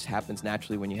 Maybe it just happens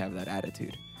naturally when you have that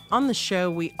attitude. On the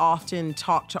show, we often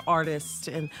talk to artists,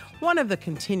 and one of the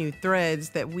continued threads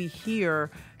that we hear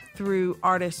through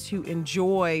artists who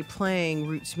enjoy playing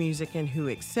roots music and who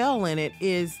excel in it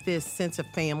is this sense of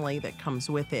family that comes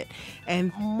with it.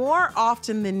 And more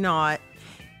often than not,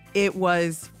 it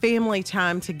was family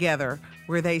time together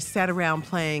where they sat around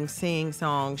playing, singing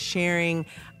songs, sharing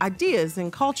ideas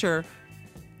and culture.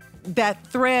 That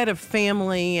thread of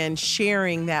family and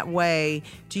sharing that way,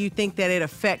 do you think that it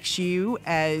affects you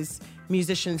as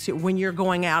musicians when you're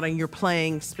going out and you're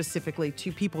playing specifically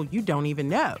to people you don't even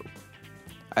know?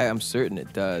 I'm certain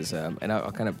it does. And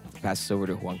I'll kind of pass this over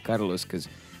to Juan-Carlos because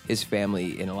his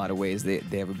family, in a lot of ways, they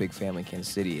have a big family in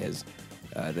Kansas City.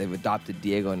 They've adopted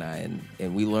Diego and I,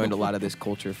 and we learned a lot of this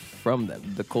culture from them,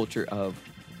 the culture of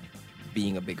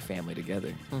being a big family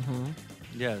together. Mm-hmm.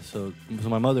 Yeah, so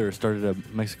my mother started a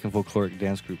Mexican folkloric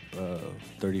dance group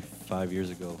 35 years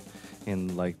ago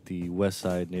in like the West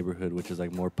Side neighborhood, which is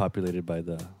like more populated by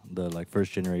the like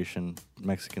first generation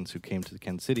Mexicans who came to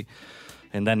Kansas City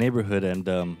in that neighborhood.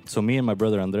 And so me and my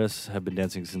brother Andres have been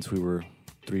dancing since we were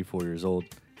 3-4 years old,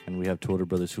 and we have two older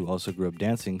brothers who also grew up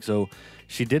dancing. So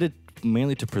she did it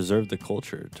mainly to preserve the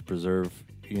culture, to preserve,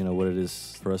 you know, what it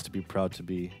is for us to be proud to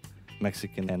be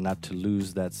Mexican and not to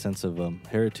lose that sense of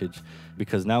heritage.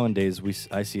 Because nowadays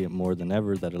I see it more than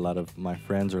ever that a lot of my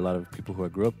friends or a lot of people who I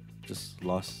grew up just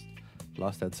lost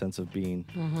that sense of being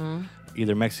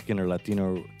either Mexican or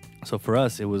Latino. So for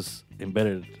us, it was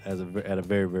embedded at a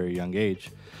very, very young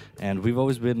age. And we've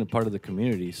always been a part of the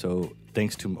community. So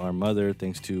thanks to our mother,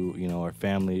 thanks to, you know, our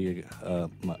family,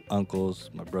 my uncles,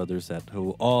 my brothers,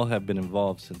 who all have been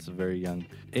involved since a very young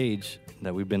age,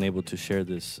 that we've been able to share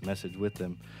this message with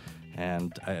them.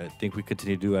 And I think we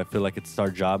continue to do. I feel like it's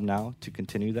our job now to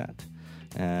continue that.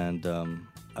 And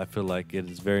I feel like it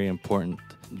is very important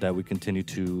that we continue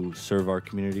to serve our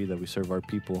community, that we serve our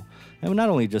people, and not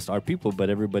only just our people, but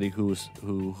everybody who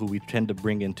we tend to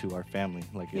bring into our family.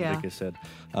 Like Enrique said,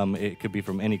 it could be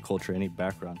from any culture, any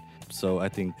background. So I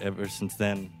think ever since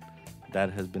then,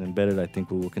 that has been embedded. I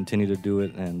think we will continue to do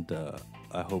it, and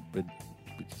I hope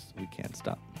we can't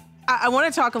stop. I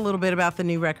want to talk a little bit about the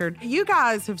new record. You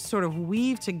guys have sort of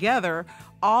weaved together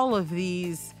all of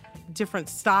these different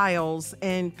styles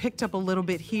and picked up a little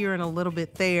bit here and a little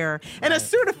bit there. And I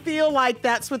sort of feel like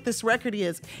that's what this record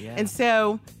is. Yeah. And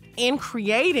so in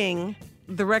creating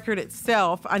the record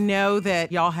itself, I know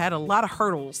that y'all had a lot of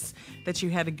hurdles that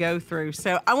you had to go through.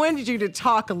 So I wanted you to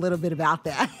talk a little bit about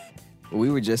that. We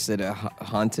were just at a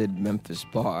haunted Memphis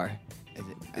bar.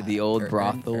 The old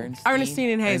brothel.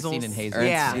 Ernestine and Hazel's.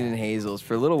 Ernestine and Hazel's.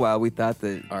 For a little while, we thought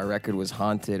that our record was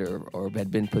haunted or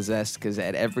had been possessed because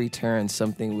at every turn,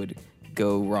 something would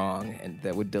go wrong and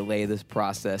that would delay this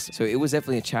process. So it was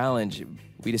definitely a challenge.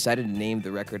 We decided to name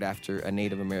the record after a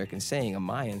Native American saying, a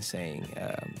Mayan saying.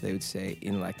 They would say,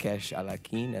 in la kesh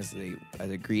alakin, as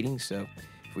a greeting. So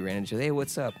if we ran into each other, hey,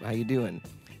 what's up? How you doing?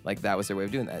 Like, that was their way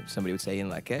of doing that. Somebody would say, in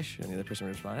la kesh, and the other person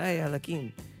would respond, hey,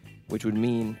 alakin, which would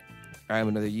mean, I'm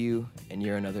another you, and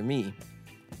you're another me.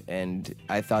 And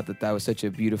I thought that was such a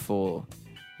beautiful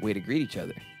way to greet each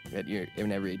other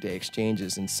in everyday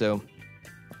exchanges. And so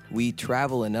we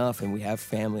travel enough, and we have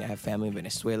family. I have family in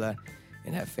Venezuela,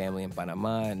 and have family in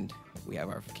Panama, and we have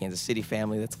our Kansas City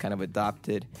family that's kind of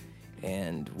adopted.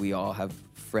 And we all have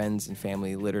friends and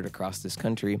family littered across this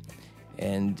country.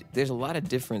 And there's a lot of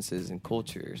differences in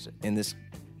cultures in this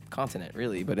continent,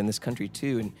 really, but in this country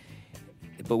too.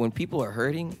 But when people are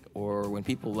hurting or when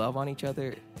people love on each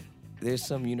other, there's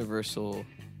some universal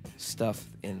stuff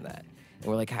in that. And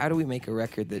we're like, how do we make a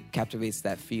record that captivates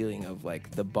that feeling of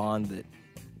like the bond that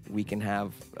we can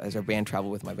have as our band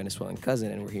traveled with my Venezuelan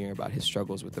cousin and we're hearing about his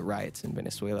struggles with the riots in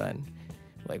Venezuela. And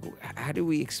like, how do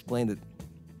we explain that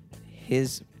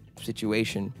his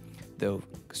situation, though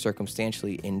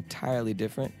circumstantially entirely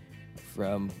different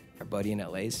from our buddy in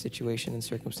LA's situation and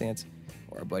circumstance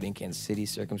or our buddy in Kansas City's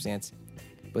circumstance,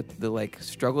 but the like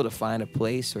struggle to find a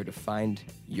place or to find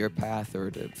your path or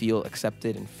to feel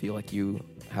accepted and feel like you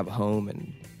have a home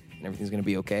and everything's going to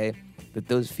be okay, that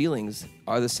those feelings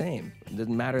are the same. It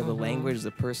doesn't matter the language,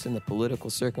 the person, the political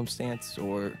circumstance,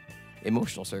 or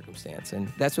emotional circumstance. And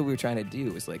that's what we were trying to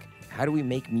do, is like, how do we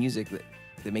make music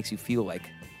that makes you feel like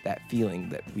that feeling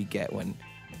that we get when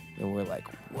we're like,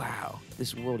 wow,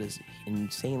 this world is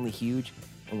insanely huge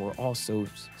and we're all so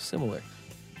similar.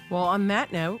 Well, on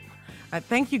that note,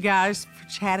 thank you guys for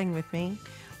chatting with me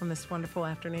on this wonderful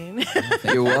afternoon.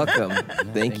 You're welcome.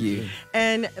 Thank you.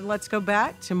 And let's go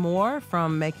back to more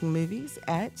from Making Movies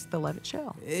at the Levitt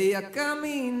Show. Ella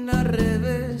camina al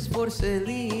revés por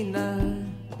Celina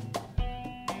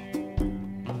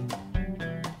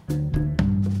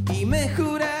y me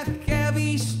jura que ha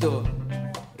visto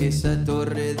esa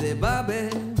torre de Babel.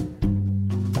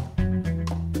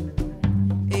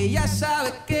 Ella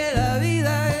sabe que la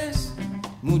vida es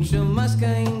mucho más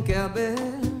Caín que Abel.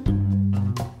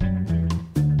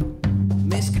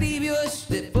 Me escribió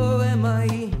este poema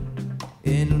ahí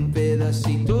en un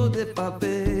pedacito de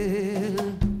papel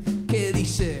que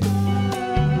dice: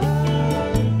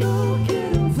 no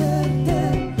quiero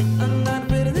verte andar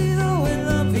perdido en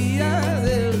la vía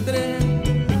del tren.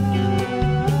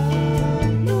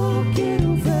 No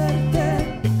quiero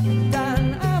verte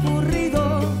tan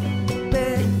aburrido,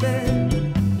 bebé.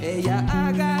 Ella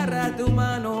agarra tu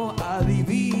mano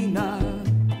adivina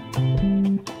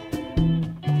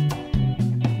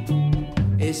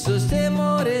esos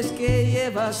temores que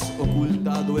llevas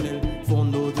ocultado en el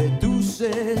fondo de tu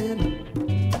ser.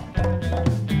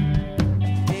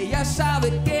 Ella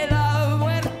sabe que la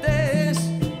muerte es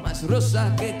más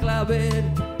rosa que clavel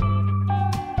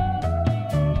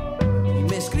y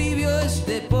me escribió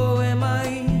este poema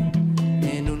ahí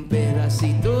en un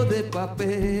pedacito de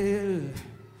papel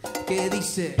que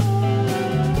dice: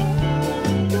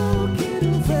 no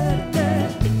quiero verte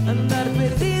andar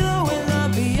perdido en la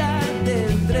vía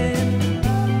del tren.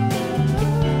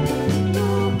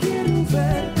 No quiero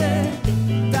verte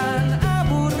tan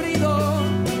aburrido,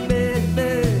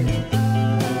 bebé.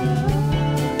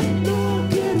 No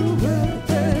quiero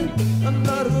verte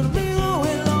andar dormido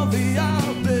en la vía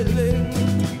Belén.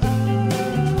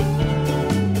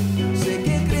 Sé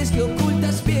que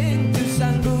ocultas bien tus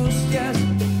angustias,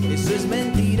 eso es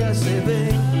mentira, se ve.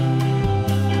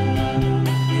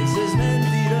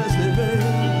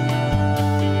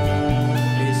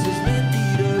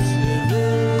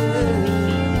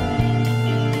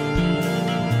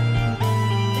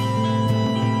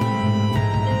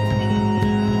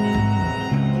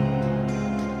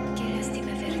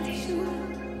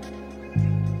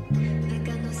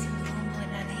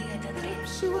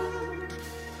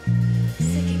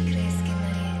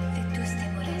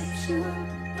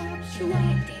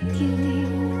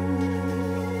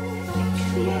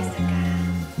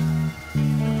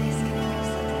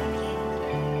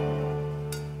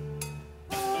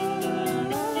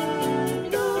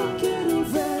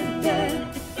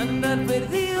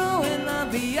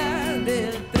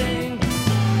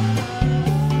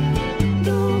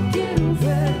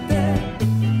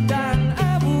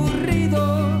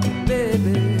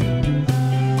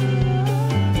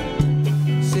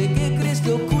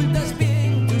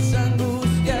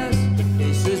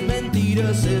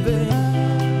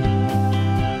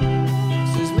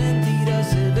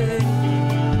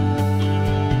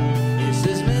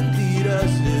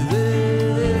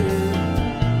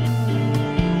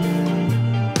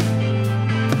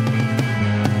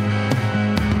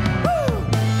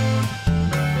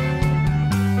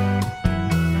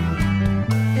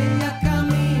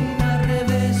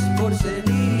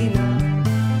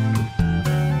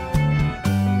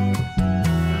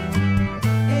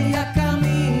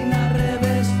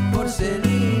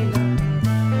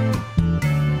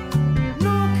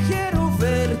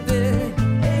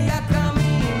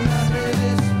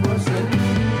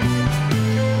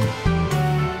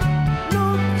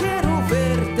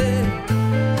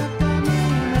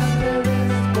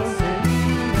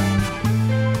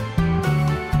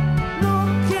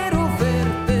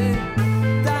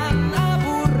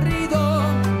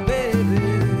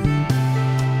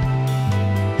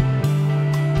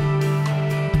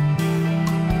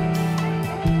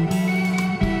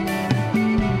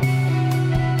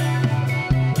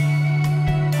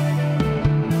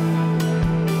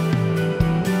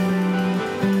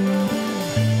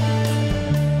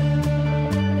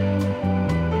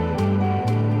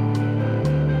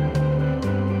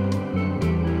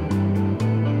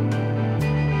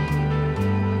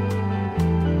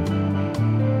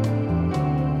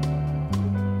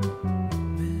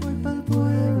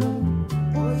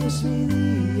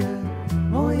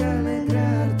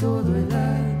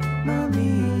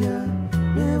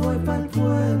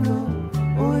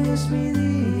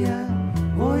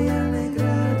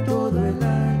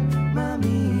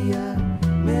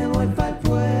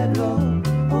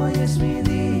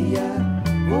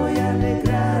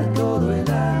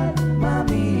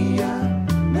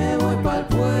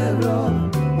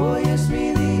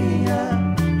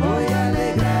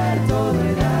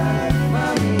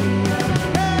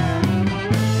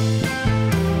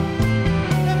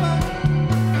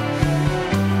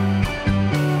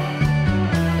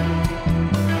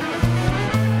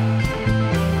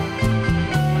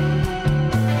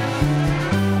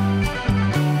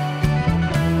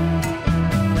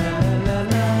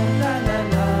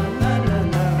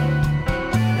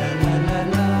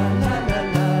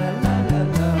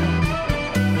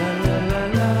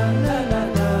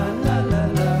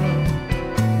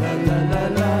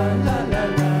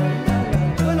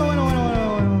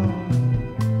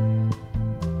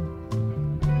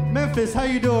 how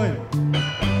you doing?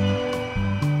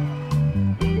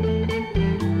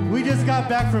 We just got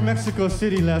back from Mexico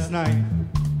City last night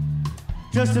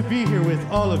just to be here with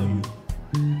all of you.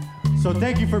 So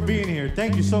thank you for being here.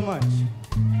 Thank you so much.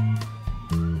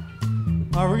 All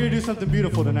right, we're gonna do something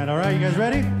beautiful tonight, all right? You guys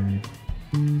ready?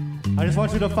 I just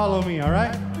want you to follow me, all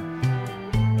right?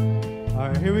 All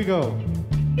right, here we go.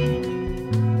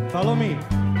 Follow me.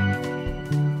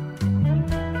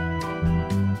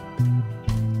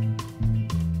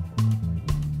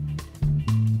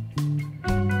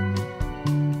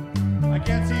 I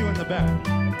can't see you in the back.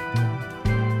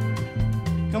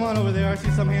 Come on over there, I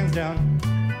see some hands down.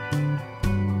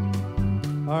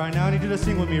 All right, now I need you to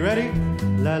sing with me. Ready?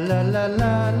 La la la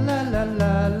la la la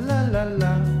la la la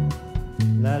la.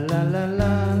 La la la la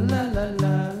la la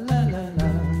la la la la.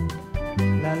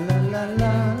 La la la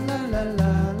la la la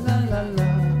la la la la.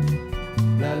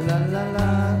 La la la la.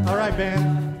 All right, band.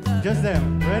 Just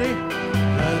them. Ready?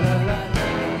 La la la.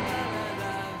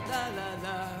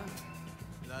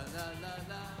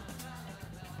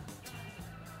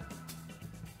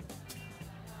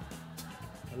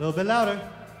 A little bit louder.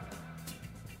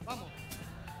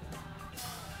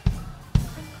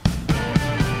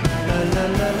 La la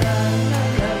la la.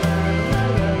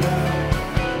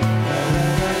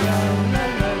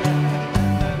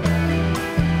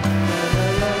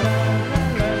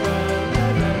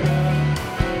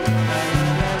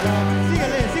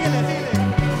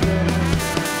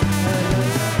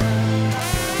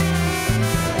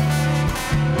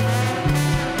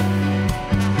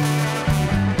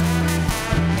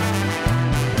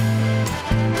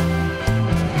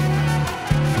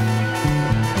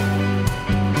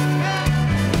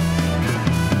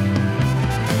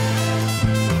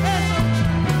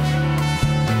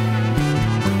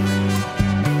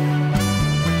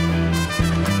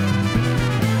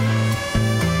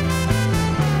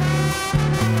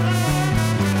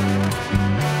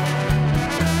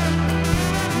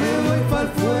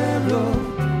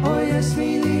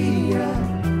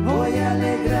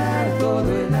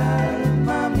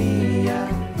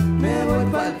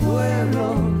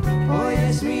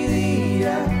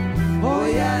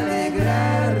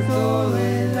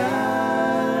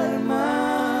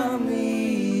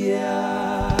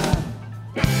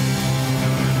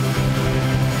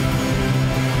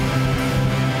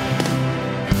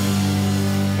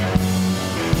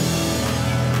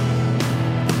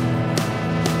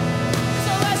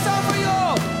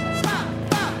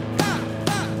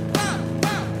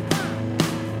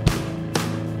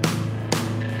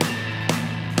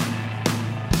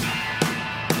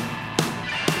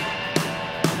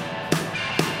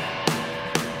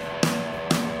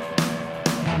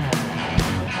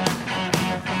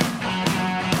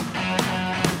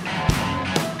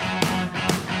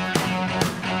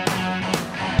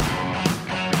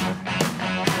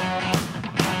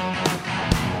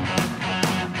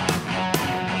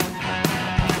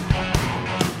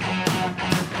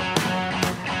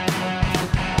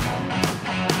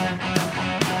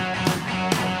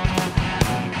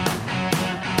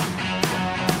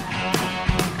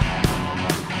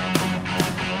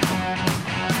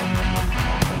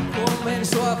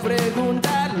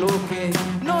 Preguntar lo que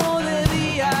no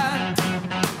debía,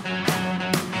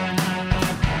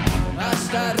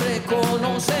 hasta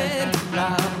reconocer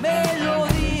la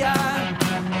melodía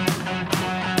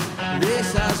de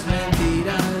esas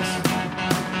mentiras.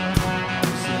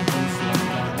 Se puso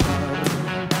a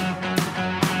cantar.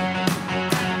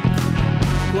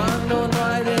 Cuando no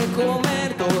hay de comer,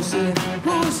 todo se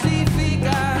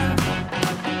justifica.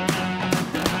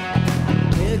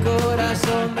 El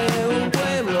corazón de un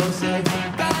pueblo se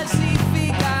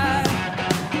calcifica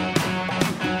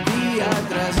día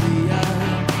tras día.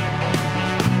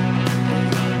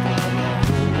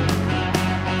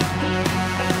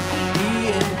 Y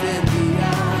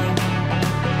entendía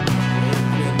el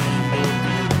tremendo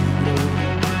peligro.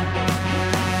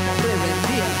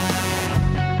 Reventía.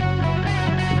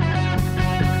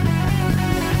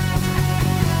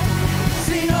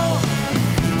 Si no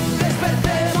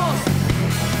despertemos,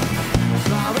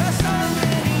 no habrá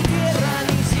sangre, ni tierra,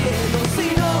 ni cielo. Si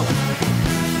no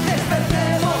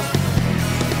despertemos,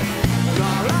 no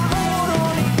habrá oro,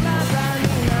 ni plata,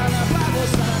 ni nada para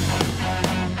gozar.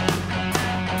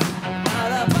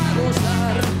 Nada para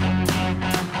gozar.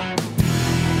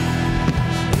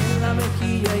 En la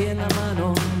mejilla y en la mano.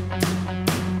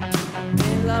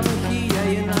 En la mejilla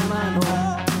y en la mano.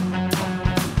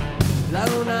 La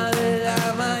luna de la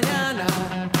mañana.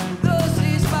 2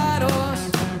 disparos.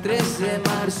 3 de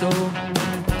marzo,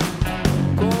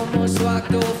 como su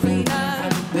acto final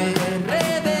de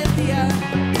rebeldía.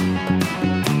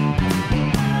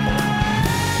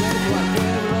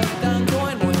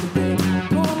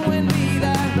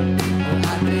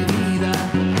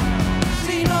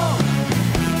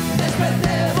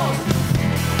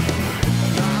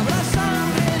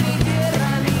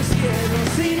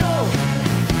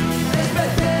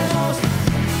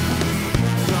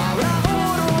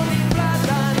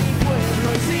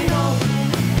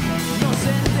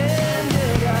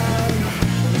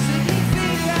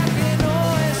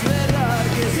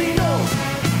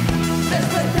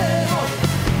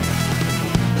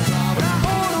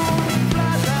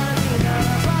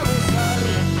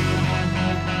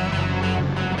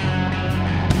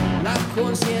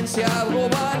 impotencia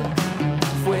global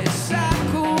fue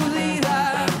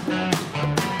sacudida.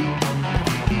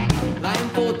 La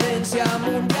impotencia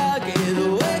mundial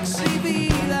quedó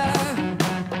exhibida.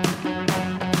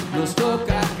 Nos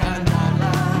toca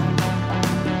ganarla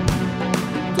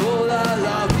toda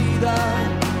la vida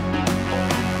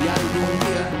y algún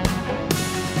día.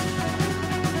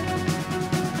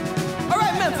 All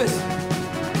right, Memphis.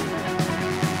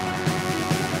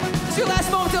 It's your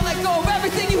last moment to let go of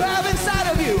everything you have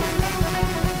inside of you.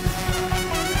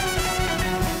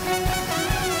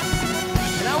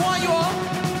 And I want you all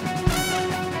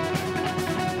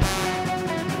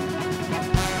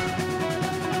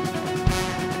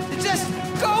to just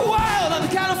go wild on the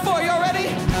count of 4. Y'all ready?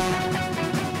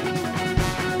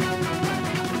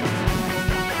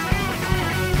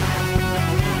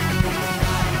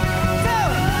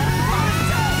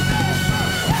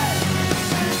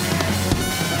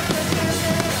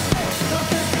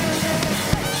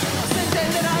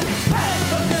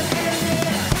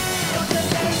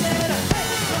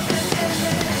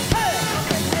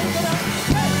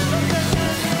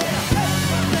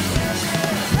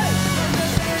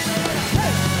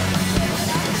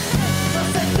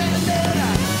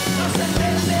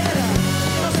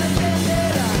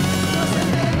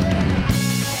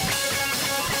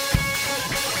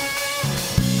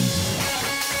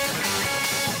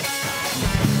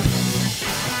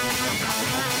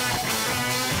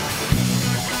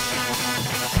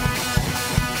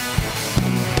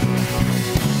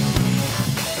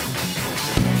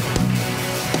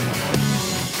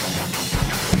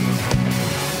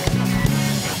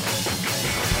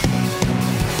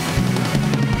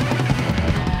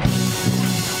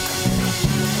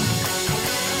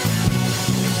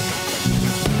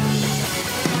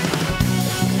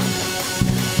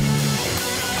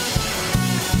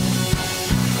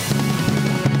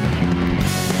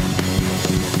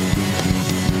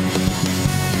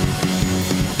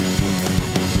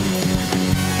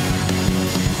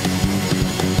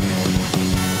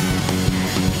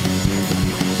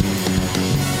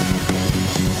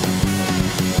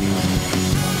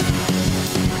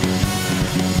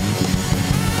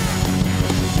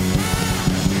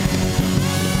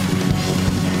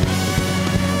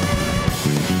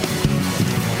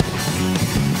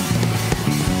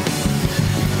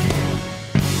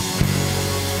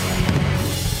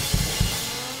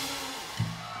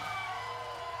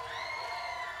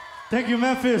 Thank you,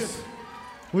 Memphis.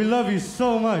 We love you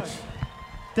so much.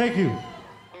 Thank you.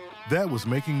 That was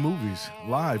Making Movies,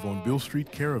 live on Beale Street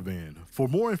Caravan. For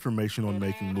more information on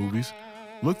Making Movies,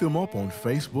 look them up on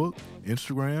Facebook,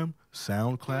 Instagram,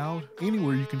 SoundCloud,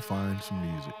 anywhere you can find some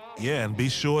music. Yeah, and be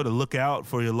sure to look out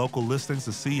for your local listings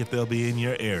to see if they'll be in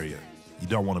your area. You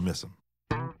don't want to miss them.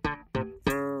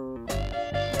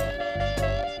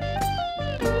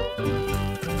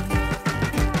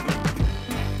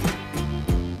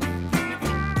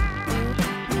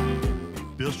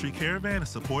 Beale Street Caravan is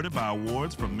supported by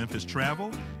awards from Memphis Travel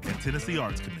and Tennessee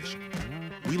Arts Commission.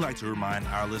 We like to remind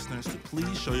our listeners to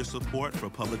please show your support for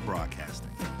public broadcasting.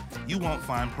 You won't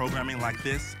find programming like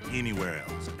this anywhere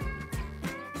else.